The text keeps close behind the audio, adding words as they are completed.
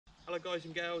Hello guys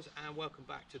and girls, and welcome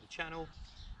back to the channel.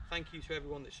 Thank you to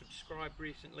everyone that subscribed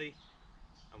recently,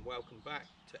 and welcome back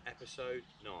to episode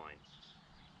 9.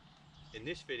 In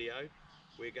this video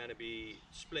we're going to be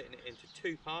splitting it into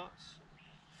two parts.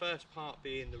 First part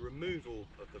being the removal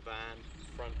of the van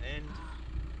front end,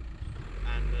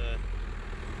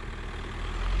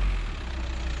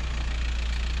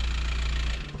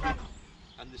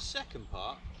 and the second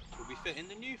part will be fitting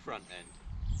the new front end.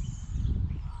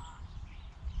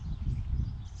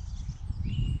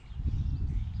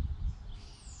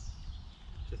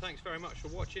 So thanks very much for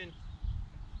watching.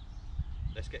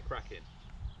 Let's get cracking.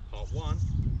 Part 1,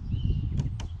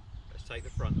 let's take the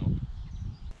front off.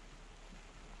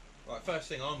 Right, first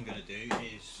thing I'm going to do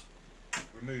is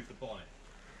remove the bonnet.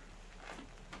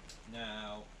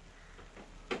 Now,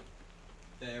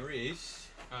 there is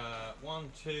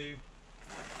 1, 2,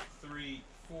 3,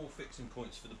 4 fixing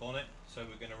points for the bonnet, so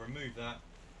we're going to remove that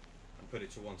and put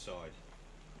it to one side.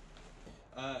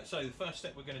 So the first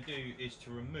step we're going to do is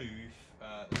to remove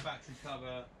the battery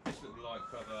cover, this little light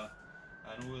cover,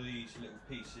 and all these little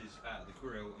pieces out of the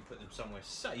grille and put them somewhere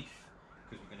safe,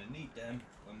 because we're going to need them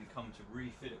when we come to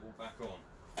refit it all back on.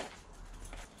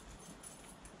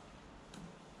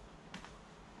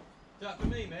 Is that for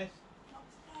me, miss? Not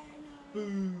today, no.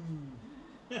 Boom!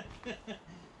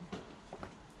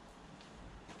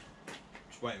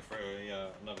 Just waiting for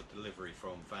another delivery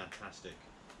from Fantastic.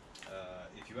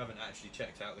 If you haven't actually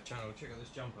checked out the channel, check out this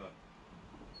jumper.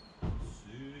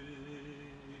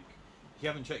 Sick. If you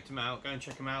haven't checked them out, go and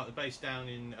check them out. They're based down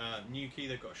in Newquay.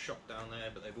 They've got a shop down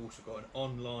there, but they've also got an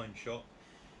online shop.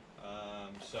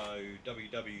 So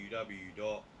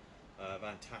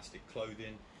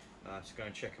www.fantasticclothing. So go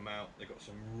and check them out. They've got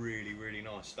some really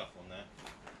nice stuff on there.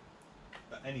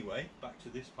 But anyway, back to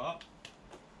this part.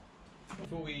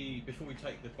 Before we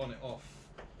take the bonnet off,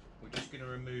 we're just going to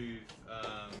remove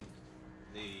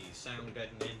the sound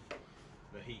deadening,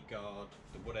 the heat guard,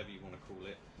 whatever you want to call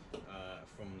it,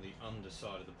 from the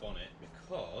underside of the bonnet,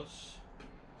 because I'm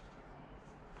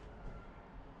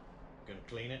going to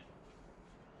clean it.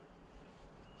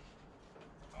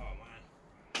 Oh man,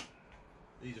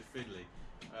 these are fiddly.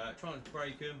 Trying to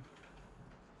break them.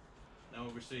 Now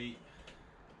obviously,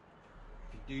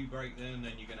 if you do break them,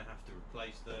 then you're going to have to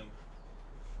replace them,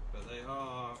 but they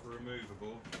are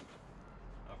removable.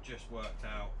 I've just worked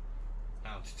out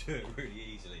how to do it really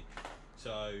easily.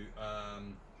 So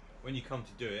when you come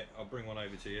to do it, I'll bring one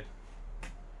over to you.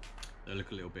 They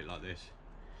look a little bit like this.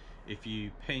 If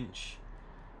you pinch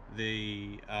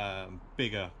the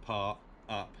bigger part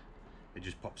up, it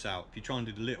just pops out. If you try and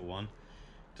do the little one,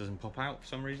 it doesn't pop out for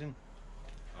some reason.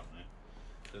 I don't know.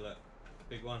 So look,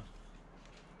 big one,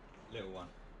 little one.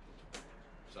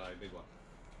 So big one,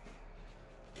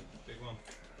 big one,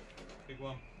 big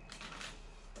one,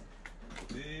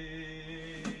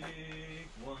 big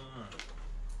one.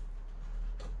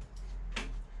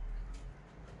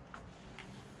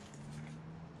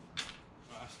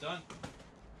 Right, that's done.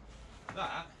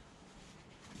 That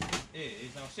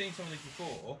is, now I've seen some of these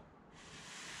before,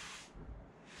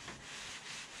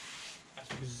 that's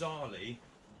bizarrely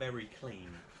very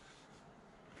clean.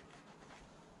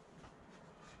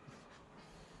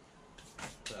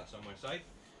 So that's somewhere safe.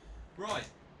 Right,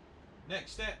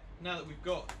 next step, now that we've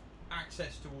got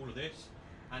access to all of this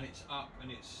and it's up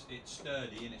and it's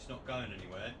sturdy and it's not going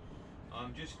anywhere,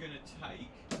 I'm just going to take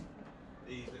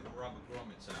these little rubber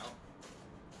grommets out,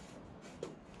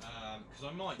 because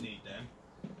I might need them,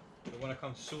 but when I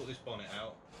come to sort this bonnet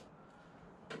out,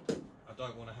 I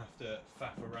don't want to have to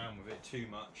faff around with it too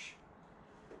much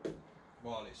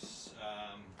while it's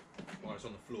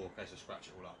on the floor in case I scratch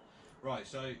it all up. Right,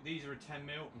 so these are a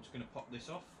 10mm. I'm just going to pop this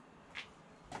off.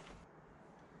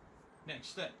 Next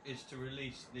step is to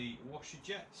release the washer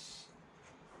jets.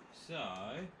 So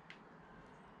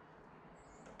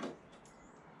let's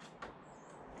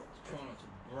try not to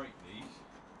break these.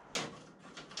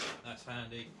 That's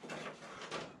handy.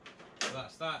 So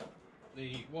that's that.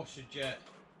 The washer jet,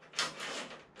 I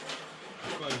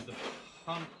suppose the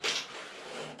pump.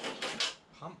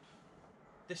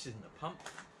 This isn't a pump.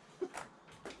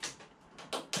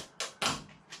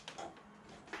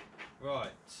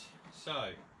 Right,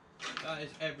 so that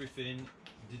is everything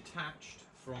detached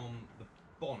from the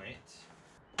bonnet.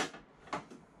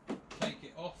 Take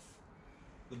it off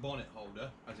the bonnet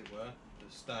holder, as it were, the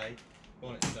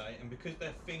bonnet stay, and because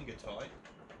they're finger tight,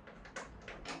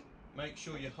 make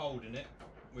sure you're holding it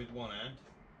with one hand.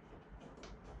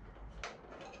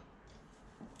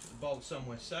 Put the bolt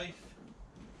somewhere safe.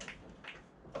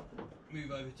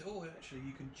 Move over to, oh actually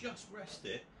you can just rest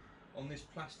it on this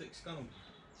plastic scuffle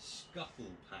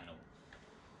panel.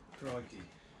 Crikey.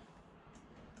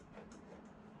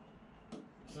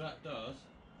 So that does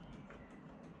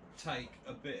take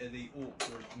a bit of the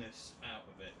awkwardness out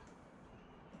of it.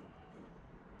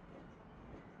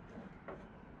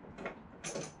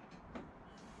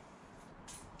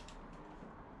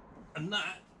 And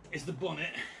that is the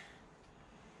bonnet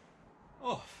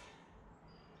off.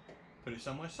 Put it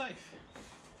somewhere safe.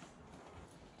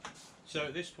 So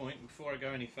at this point, before I go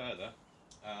any further,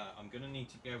 I'm going to need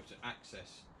to be able to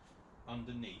access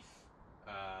underneath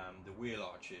the wheel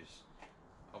arches.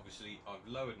 Obviously I've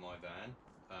lowered my van,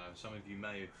 some of you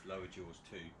may have lowered yours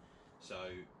too, so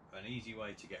an easy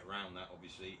way to get around that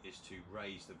obviously is to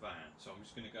raise the van. So I'm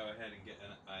just going to go ahead and get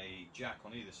a jack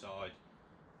on either side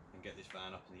and get this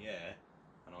van up in the air,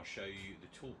 and I'll show you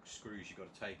the torque screws you've got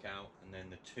to take out, and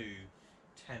then the two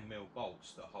 10mm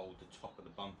bolts that hold the top of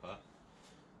the bumper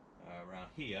around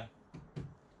here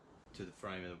to the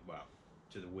frame of the, well,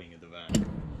 to the wing of the van.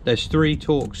 There's 3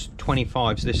 Torx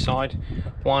 25s this side,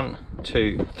 1,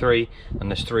 2, 3,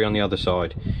 and there's 3 on the other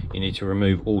side. You need to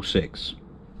remove all 6.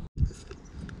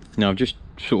 Now I've just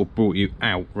sort of brought you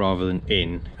out rather than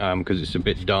in, because it's a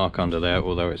bit dark under there,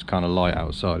 although it's kind of light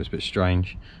outside. It's a bit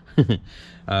strange.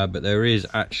 But there is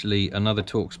actually another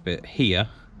Torx bit here.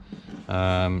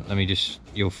 Let me just,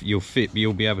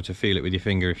 you'll be able to feel it with your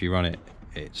finger if you run it.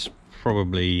 It's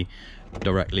probably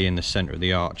directly in the center of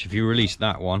the arch. If you release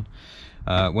that one,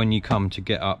 when you come to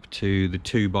get up to the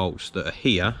 2 bolts that are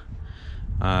here,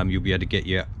 you'll be able to get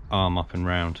your arm up and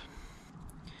round.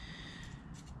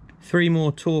 3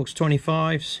 more Torx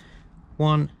 25s,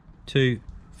 1, 2,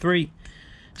 3,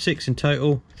 6 in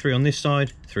total, 3 on this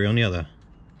side, 3 on the other.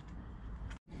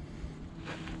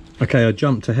 Okay, I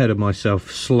jumped ahead of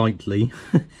myself slightly,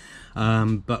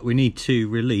 but we need to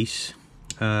release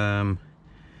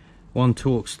one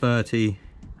Torx 30,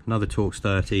 another Torx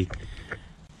 30,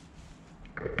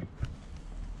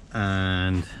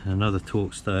 and another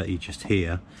Torx 30 just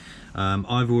here.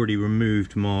 I've already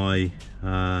removed my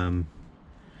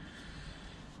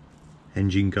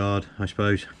engine guard, I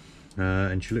suppose,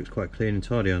 and she looks quite clean and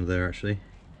tidy under there actually.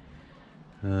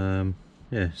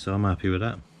 Yeah, so I'm happy with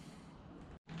that.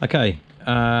 Okay,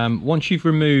 once you've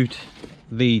removed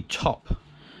the top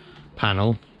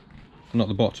panel, not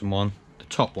the bottom one, the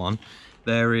top one,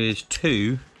 there is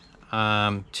 2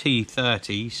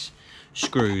 T30s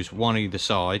screws, one either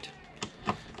side.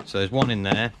 So there's one in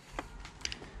there,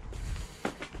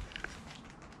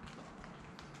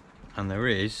 and there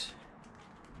is,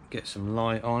 get some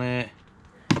light on it,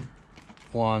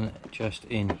 one just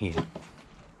in here.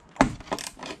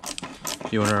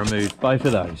 You want to remove both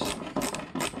of those.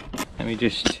 Let me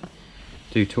just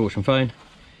do torch and phone.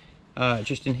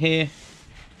 Just in here,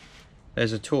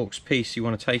 there's a Torx piece you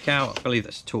want to take out. I believe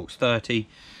that's a Torx 30,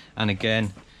 and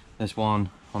again there's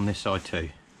one on this side too,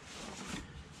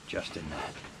 just in there.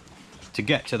 To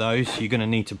get to those, you're going to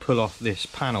need to pull off this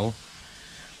panel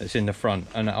that's in the front,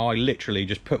 and I literally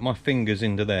just put my fingers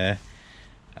into there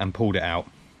and pulled it out.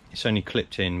 It's only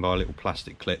clipped in by little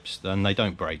plastic clips, and they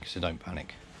don't break, so don't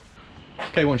panic.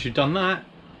 Okay, once you've done that,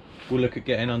 we'll look at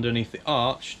getting underneath the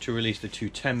arch to release the 2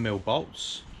 10mm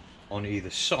bolts on either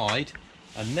side,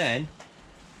 and then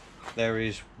there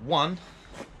is 1,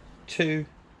 2,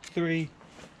 3,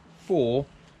 4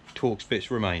 Torx bits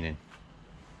remaining.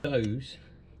 Those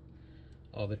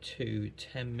are the 2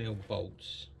 10mm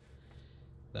bolts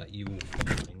that you will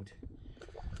find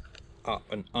up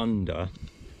and under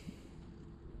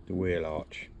the wheel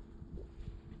arch.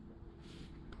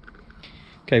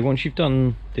 Okay, once you've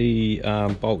done the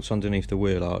bolts underneath the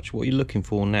wheel arch, what you're looking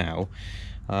for now,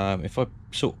 if I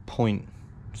sort of point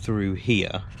through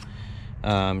here,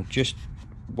 just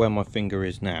where my finger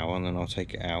is now, and then I'll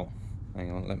take it out. Hang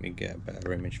on, let me get a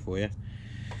better image for you.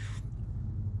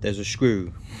 There's a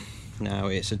screw. Now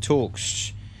it's a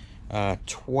Torx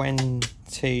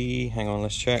 20, hang on,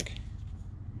 let's check.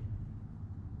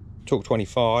 Torx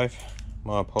 25,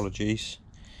 my apologies.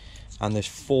 And there's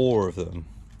 4 of them.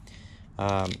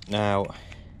 Now,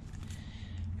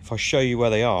 if I show you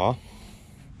where they are,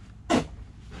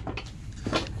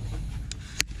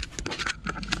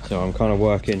 so I'm kind of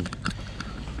working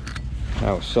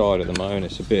outside at the moment,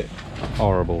 it's a bit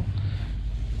horrible.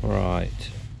 Right,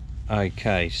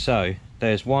 okay, so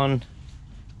there's one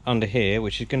under here,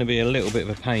 which is going to be a little bit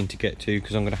of a pain to get to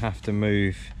because I'm going to have to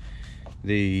move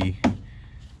the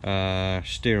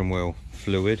steering wheel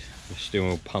fluid, the steering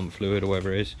wheel pump fluid or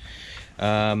whatever it is.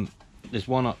 There's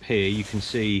one up here, you can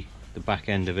see the back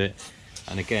end of it,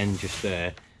 and again just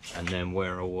there, and then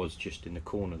where I was just in the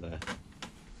corner there.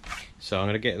 So I'm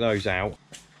going to get those out.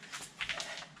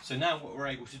 So now what we're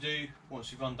able to do,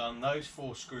 once we've undone those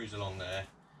 4 screws along there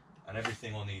and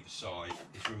everything on either side,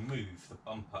 is remove the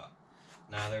bumper.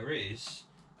 Now there is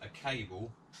a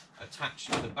cable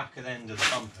attached to the back of the end of the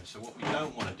bumper. So what we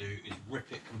don't want to do is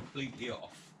rip it completely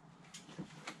off.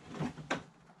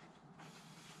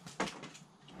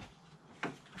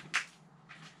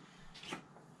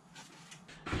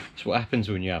 So what happens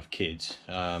when you have kids,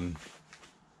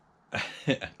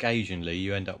 occasionally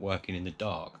you end up working in the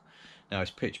dark. Now it's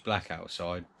pitch black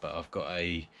outside, but I've got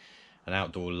an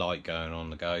outdoor light going on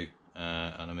the go,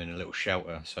 and I'm in a little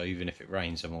shelter, so even if it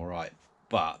rains I'm alright.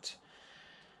 But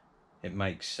it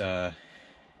makes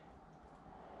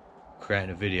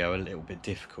creating a video a little bit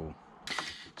difficult.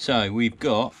 So we've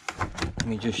got, let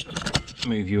me just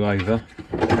move you over,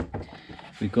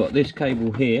 we've got this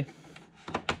cable here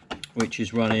which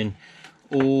is running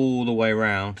all the way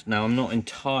around. Now I'm not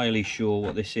entirely sure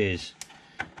what this is,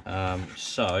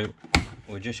 so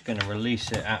we're just going to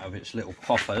release it out of its little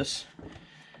poppers,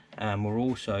 and we're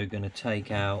also going to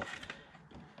take out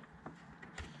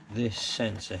this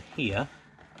sensor here,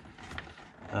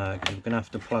 because we're going to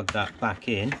have to plug that back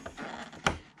in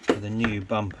for the new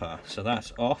bumper. So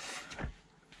that's off,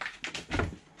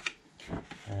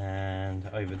 and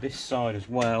over this side as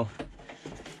well,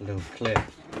 a little clip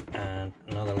and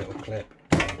another little clip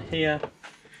here,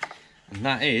 and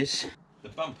that is the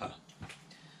bumper.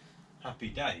 Happy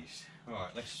days. Right,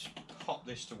 let's pop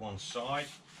this to one side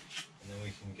and then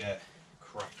we can get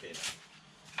cracking.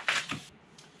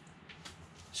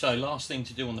 So last thing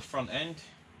to do on the front end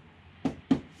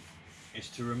is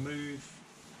to remove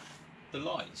the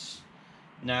lights.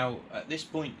 Now at this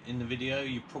point in the video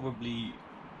you probably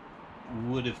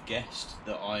would have guessed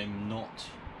that I'm not,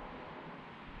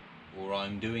 or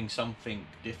I'm doing something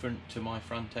different to my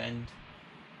front end.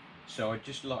 So I'd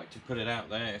just like to put it out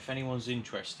there, if anyone's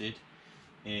interested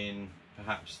in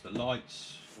perhaps the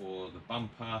lights or the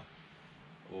bumper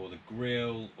or the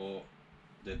grille or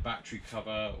the battery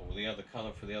cover or the other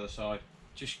colour for the other side,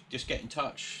 just get in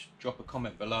touch, drop a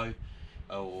comment below,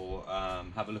 or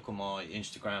have a look on my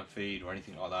Instagram feed or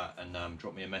anything like that, and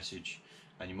drop me a message,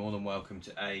 and you're more than welcome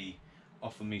to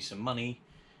offer me some money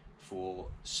for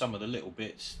some of the little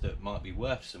bits that might be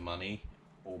worth some money,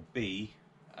 or B,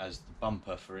 as the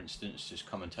bumper for instance, just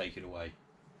come and take it away.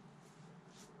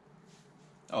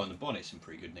 Oh, and the bonnet's in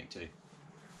pretty good nick too.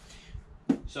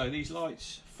 So these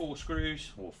lights, 4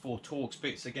 screws or 4 Torx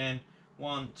bits again,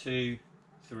 1, 2,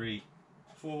 3,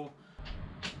 4,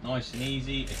 nice and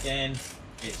easy. Again,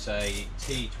 it's a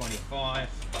T25.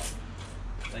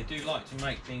 They do like to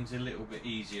make things a little bit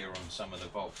easier on some of the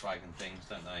Volkswagen things,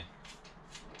 don't they?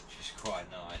 Which is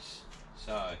quite nice.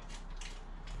 So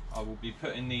I will be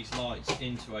putting these lights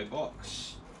into a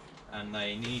box, and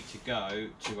they need to go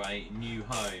to a new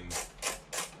home.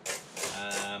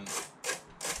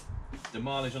 The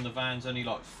mileage on the van's only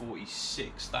like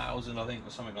 46,000 I think, or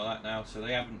something like that now, so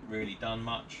they haven't really done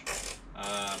much.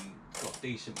 Got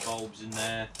decent bulbs in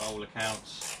there, by all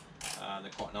accounts.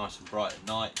 They're quite nice and bright at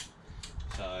night,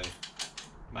 so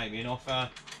make me an offer,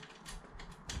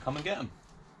 come and get them.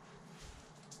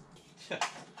 It's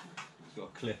got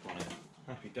a clip on it.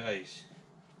 Happy days.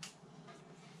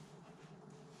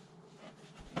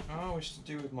 Oh, it's to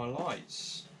do with my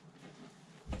lights.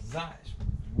 That's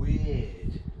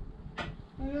weird.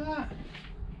 Look at that.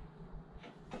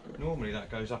 Normally that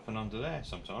goes up and under there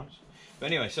sometimes. But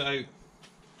anyway, so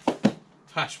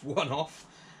that's one off.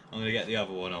 I'm going to get the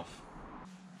other one off.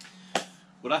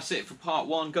 Well, that's it for part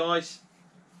 1, guys.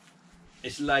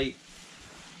 It's late.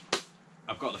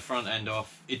 I've got the front end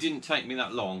off. It didn't take me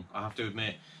that long, I have to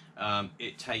admit.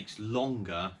 It takes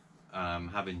longer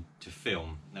having to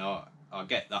film. Now, I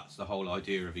get that's the whole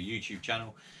idea of a YouTube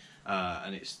channel,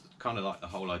 and it's kind of like the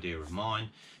whole idea of mine.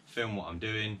 Film what I'm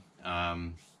doing.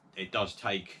 It does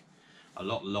take a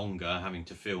lot longer having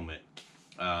to film it.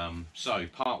 So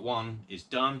part 1 is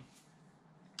done.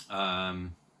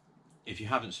 If you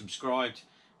haven't subscribed,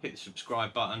 hit the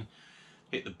subscribe button,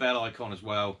 hit the bell icon as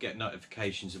well, get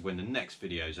notifications of when the next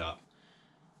video's up.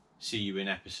 See you in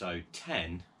episode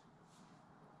 10.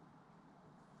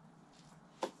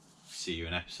 See you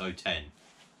in episode 10.